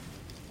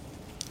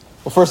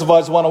Well, first of all, I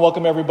just want to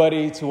welcome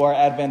everybody to our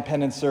Advent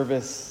penance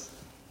service.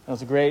 It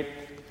was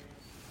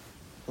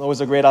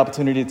always a great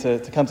opportunity to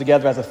come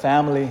together as a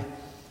family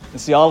and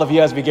see all of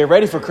you as we get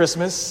ready for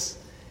Christmas.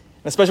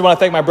 And especially want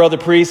to thank my brother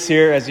priest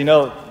here. As you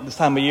know, this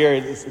time of year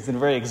it's a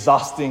very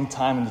exhausting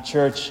time in the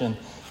church.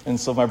 And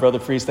so my brother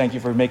priest, thank you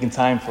for making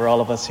time for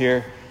all of us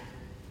here.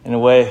 In a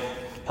way,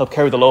 help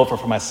carry the load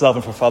for myself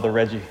and for Father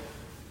Reggie.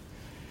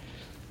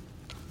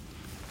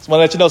 Just want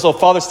to let you know, so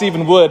Father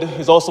Stephen Wood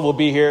will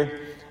be here.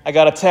 I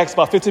got a text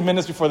about 15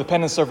 minutes before the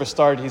penance service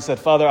started. He said,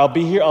 Father, I'll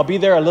be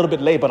there a little bit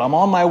late, but I'm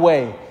on my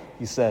way,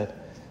 he said.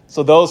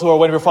 So those who are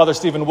waiting for Father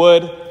Stephen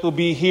Wood, who'll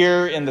be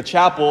here in the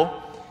chapel,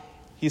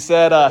 he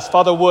said,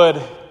 Father Wood,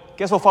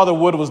 guess what Father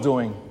Wood was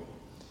doing?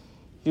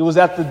 He was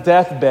at the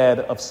deathbed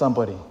of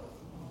somebody.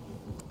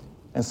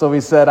 And so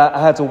he said,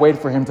 I had to wait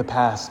for him to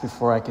pass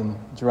before I can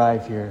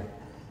drive here.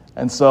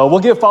 And so we'll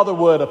give Father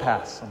Wood a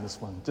pass on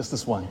this one, just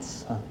this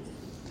once.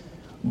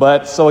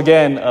 But so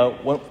again,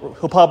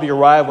 he'll probably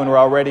arrive when we're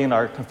already in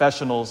our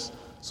confessionals.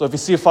 So if you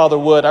see Father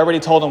Wood, I already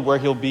told him where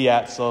he'll be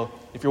at. So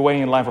if you're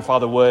waiting in line for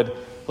Father Wood,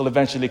 he'll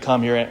eventually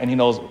come here and he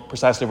knows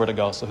precisely where to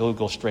go. So he'll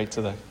go straight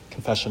to the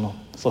confessional.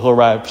 So he'll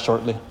arrive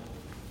shortly.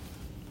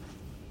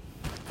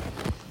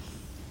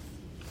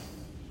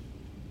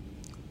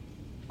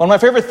 One of my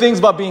favorite things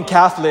about being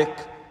Catholic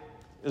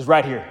is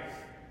right here.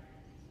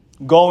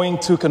 Going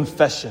to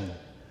confession.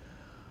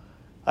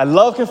 I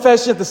love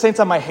confession, at the same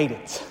time I hate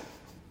it.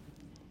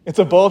 It's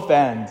a both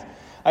and.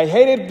 I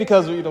hate it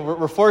because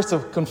we're forced to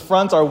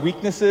confront our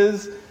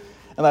weaknesses,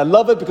 and I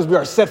love it because we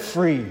are set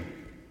free.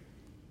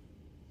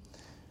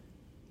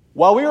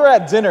 While we were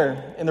at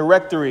dinner in the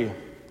rectory,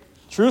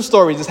 true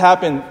story, just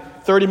happened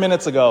 30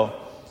 minutes ago.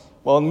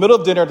 Well, in the middle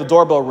of dinner, the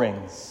doorbell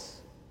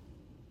rings.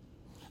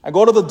 I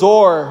go to the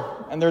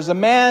door, and there's a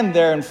man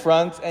there in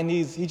front, and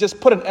he just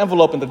put an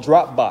envelope in the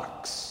drop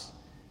box.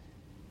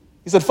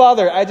 He said,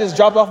 Father, I just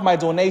dropped off my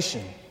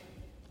donation.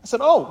 I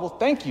said, oh, well,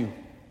 thank you.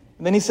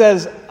 And then he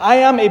says, I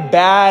am a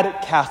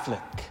bad Catholic,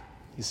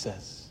 he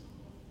says.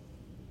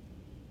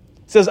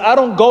 He says, I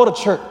don't go to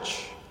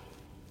church.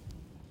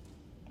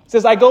 He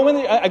says, I go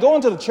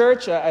into the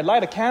church, I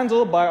light a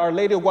candle by Our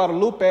Lady of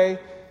Guadalupe,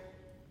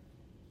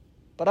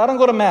 but I don't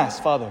go to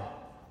Mass, Father.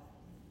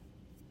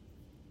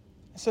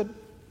 I said,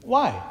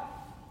 why?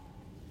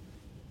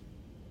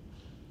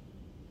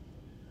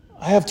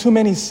 I have too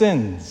many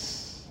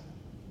sins.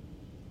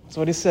 That's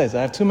what he says, I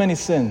have too many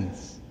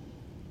sins.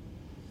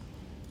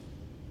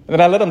 And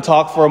then I let him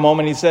talk for a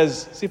moment. He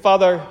says, see,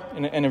 Father,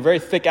 in a very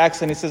thick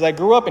accent, he says, I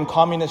grew up in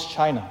communist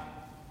China.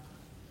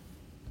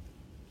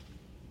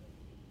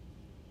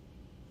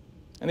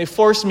 And they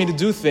forced me to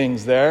do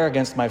things there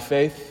against my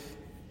faith.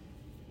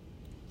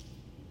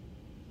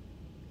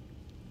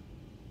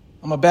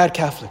 I'm a bad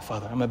Catholic,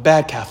 Father. I'm a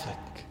bad Catholic.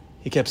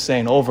 He kept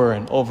saying over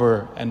and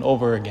over and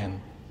over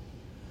again.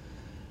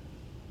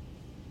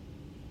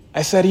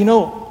 I said,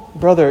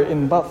 brother,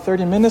 in about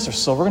 30 minutes or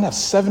so, we're going to have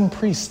 7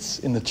 priests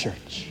in the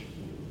church.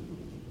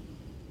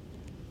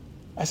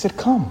 I said,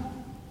 come.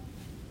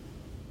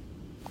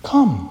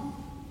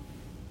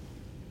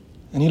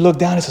 And he looked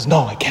down and says,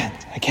 no, I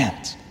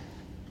can't.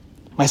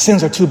 My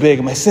sins are too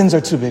big,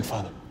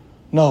 Father.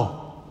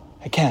 No,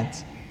 I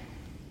can't.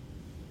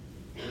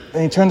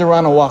 Then he turned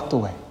around and walked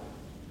away.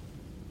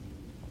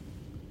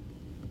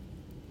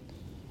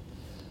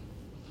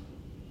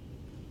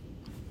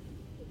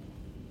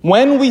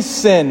 When we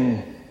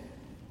sin,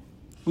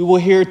 we will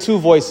hear 2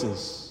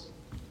 voices.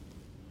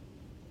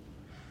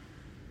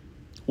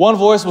 One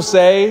voice will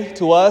say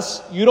to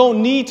us, you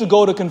don't need to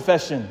go to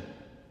confession.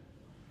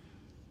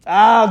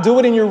 Do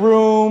it in your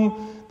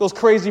room. Those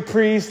crazy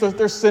priests,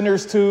 they're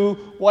sinners too.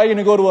 Why are you going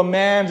to go to a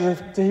man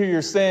to hear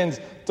your sins?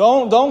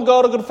 Don't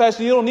go to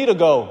confession. You don't need to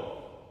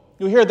go.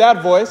 You'll hear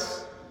that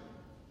voice.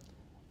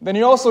 Then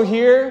you also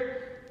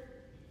hear,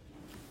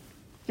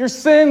 your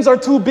sins are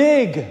too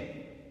big.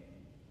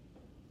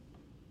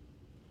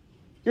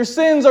 Your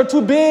sins are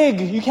too big.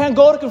 You can't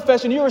go to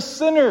confession. You're a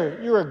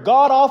sinner. You're a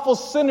god-awful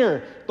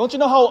sinner. Don't you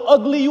know how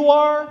ugly you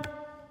are?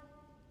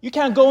 You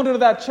can't go into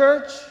that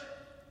church.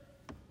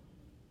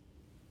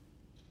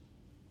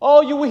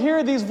 Oh, you will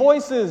hear these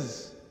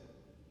voices.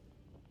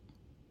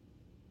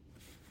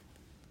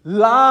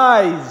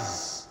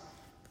 Lies.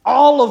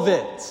 All of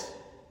it.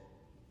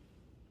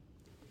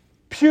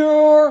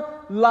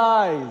 Pure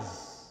lies.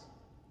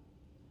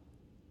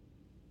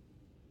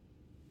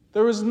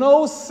 There is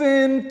no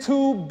sin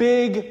too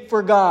big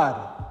for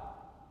God.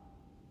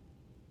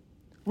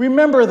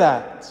 Remember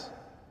that.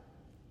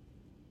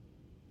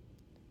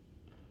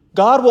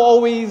 God will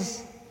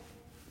always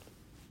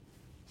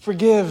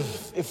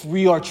forgive if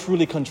we are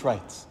truly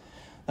contrite.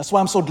 That's why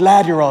I'm so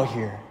glad you're all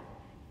here.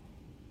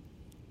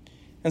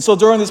 And so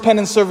during this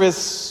penance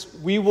service,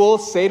 we will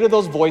say to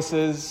those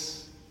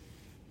voices,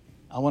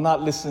 I will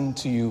not listen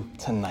to you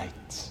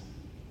tonight.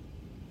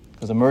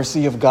 Because the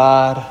mercy of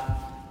God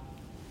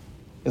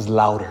is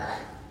louder.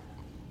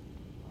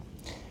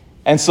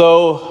 And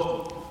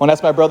so when I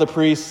asked my brother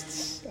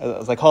priests,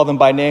 as I call them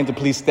by name, to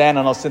please stand,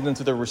 and I'll send them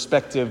to their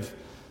respective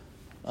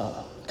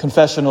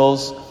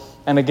confessionals,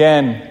 And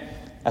again,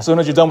 as soon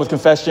as you're done with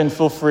confession,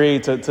 feel free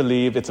to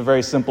leave. It's a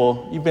very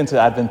simple. You've been to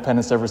Advent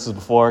penance services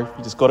before.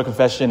 You just go to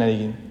confession and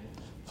you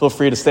feel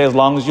free to stay as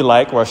long as you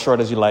like or as short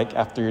as you like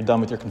after you're done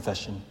with your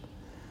confession.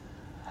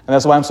 And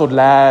that's why I'm so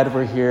glad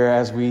we're here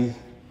as we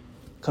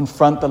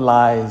confront the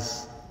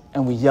lies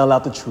and we yell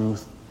out the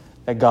truth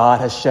that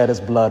God has shed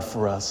his blood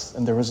for us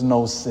and there is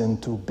no sin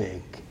too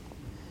big.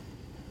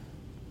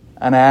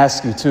 And I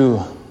ask you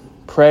to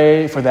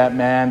pray for that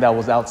man that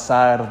was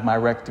outside of my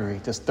rectory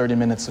just 30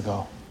 minutes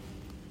ago.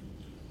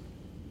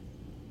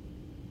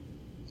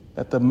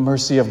 That the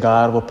mercy of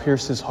God will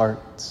pierce his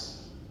heart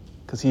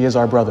because he is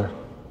our brother.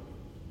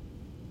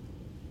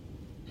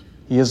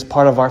 He is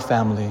part of our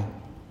family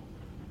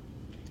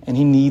and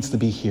he needs to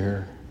be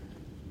here.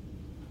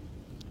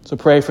 So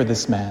pray for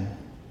this man.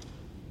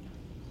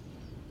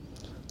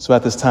 So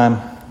at this time,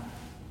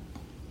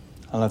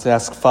 I'd like to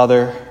ask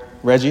Father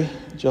Reggie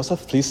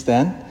Joseph, please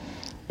stand.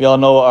 We all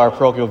know our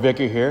parochial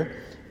vicar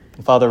here.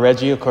 And Father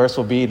Reggie, of course,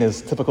 will be in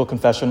his typical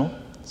confessional.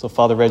 So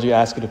Father Reggie,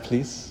 I ask you to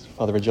please.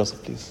 Father Reggie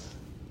Joseph, please.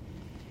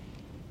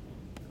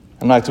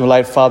 I'd like to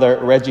invite Father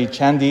Reggie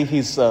Chandy.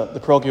 He's the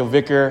parochial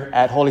vicar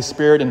at Holy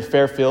Spirit in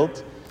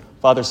Fairfield.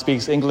 Father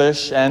speaks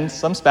English and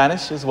some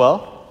Spanish as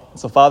well.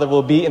 So Father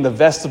will be in the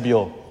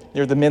vestibule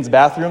near the men's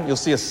bathroom. You'll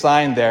see a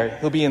sign there.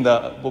 He'll be in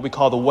the what we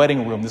call the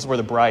wedding room. This is where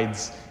the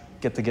brides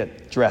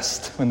get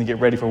dressed when they get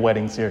ready for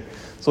weddings here.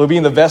 So he'll be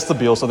in the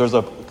vestibule. So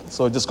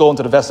just go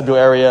into the vestibule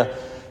area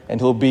and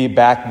he'll be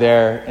back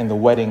there in the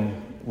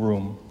wedding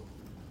room.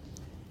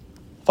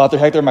 Father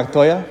Hector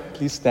Mactoya,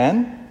 please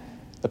stand.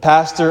 The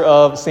pastor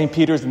of St.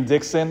 Peter's in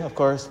Dixon, of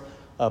course,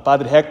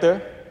 Padre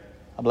Hector,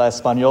 habla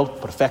español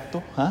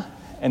perfecto,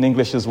 and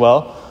English as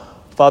well.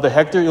 Father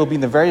Hector, you'll be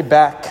in the very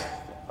back,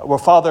 where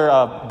Father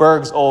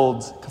Berg's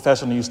old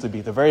confessional used to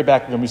be, the very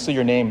back room. You see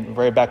your name, the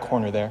very back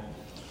corner there.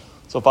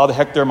 So Father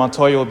Hector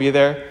Montoya will be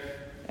there,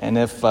 and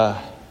if you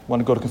want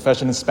to go to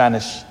confession in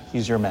Spanish,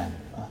 he's your man.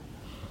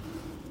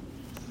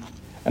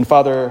 And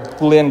Father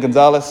Julian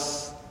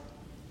Gonzalez,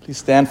 please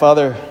stand,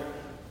 Father.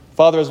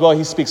 Father as well,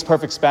 he speaks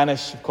perfect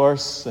Spanish, of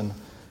course, and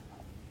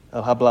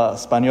él habla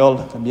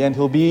español también.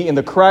 He'll be in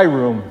the cry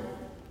room.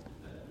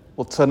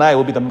 Well, tonight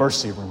will be the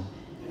mercy room.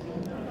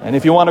 And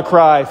if you want to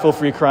cry, feel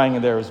free crying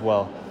in there as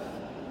well.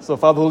 So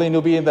Father Julian,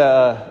 you'll be in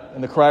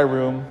the cry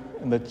room,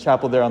 in the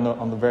chapel there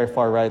on the very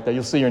far right there.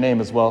 You'll see your name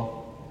as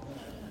well.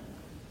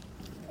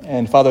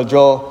 And Father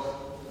Joel,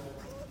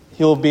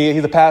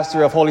 he's the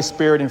pastor of Holy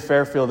Spirit in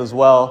Fairfield as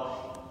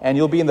well. And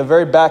you'll be in the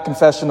very back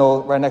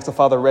confessional right next to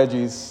Father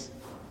Reggie's.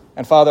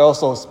 And Father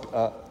also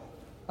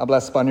habla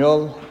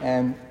español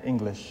and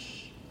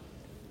English.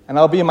 And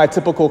I'll be in my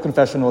typical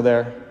confessional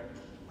there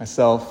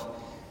myself.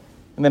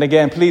 And then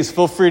again, please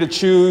feel free to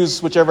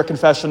choose whichever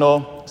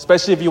confessional,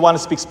 especially if you want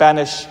to speak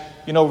Spanish.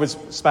 You know where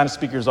Spanish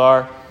speakers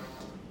are.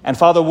 And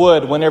Father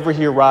Wood, whenever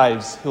he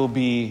arrives, he'll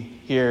be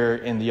here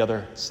in the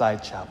other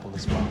side chapel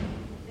as well.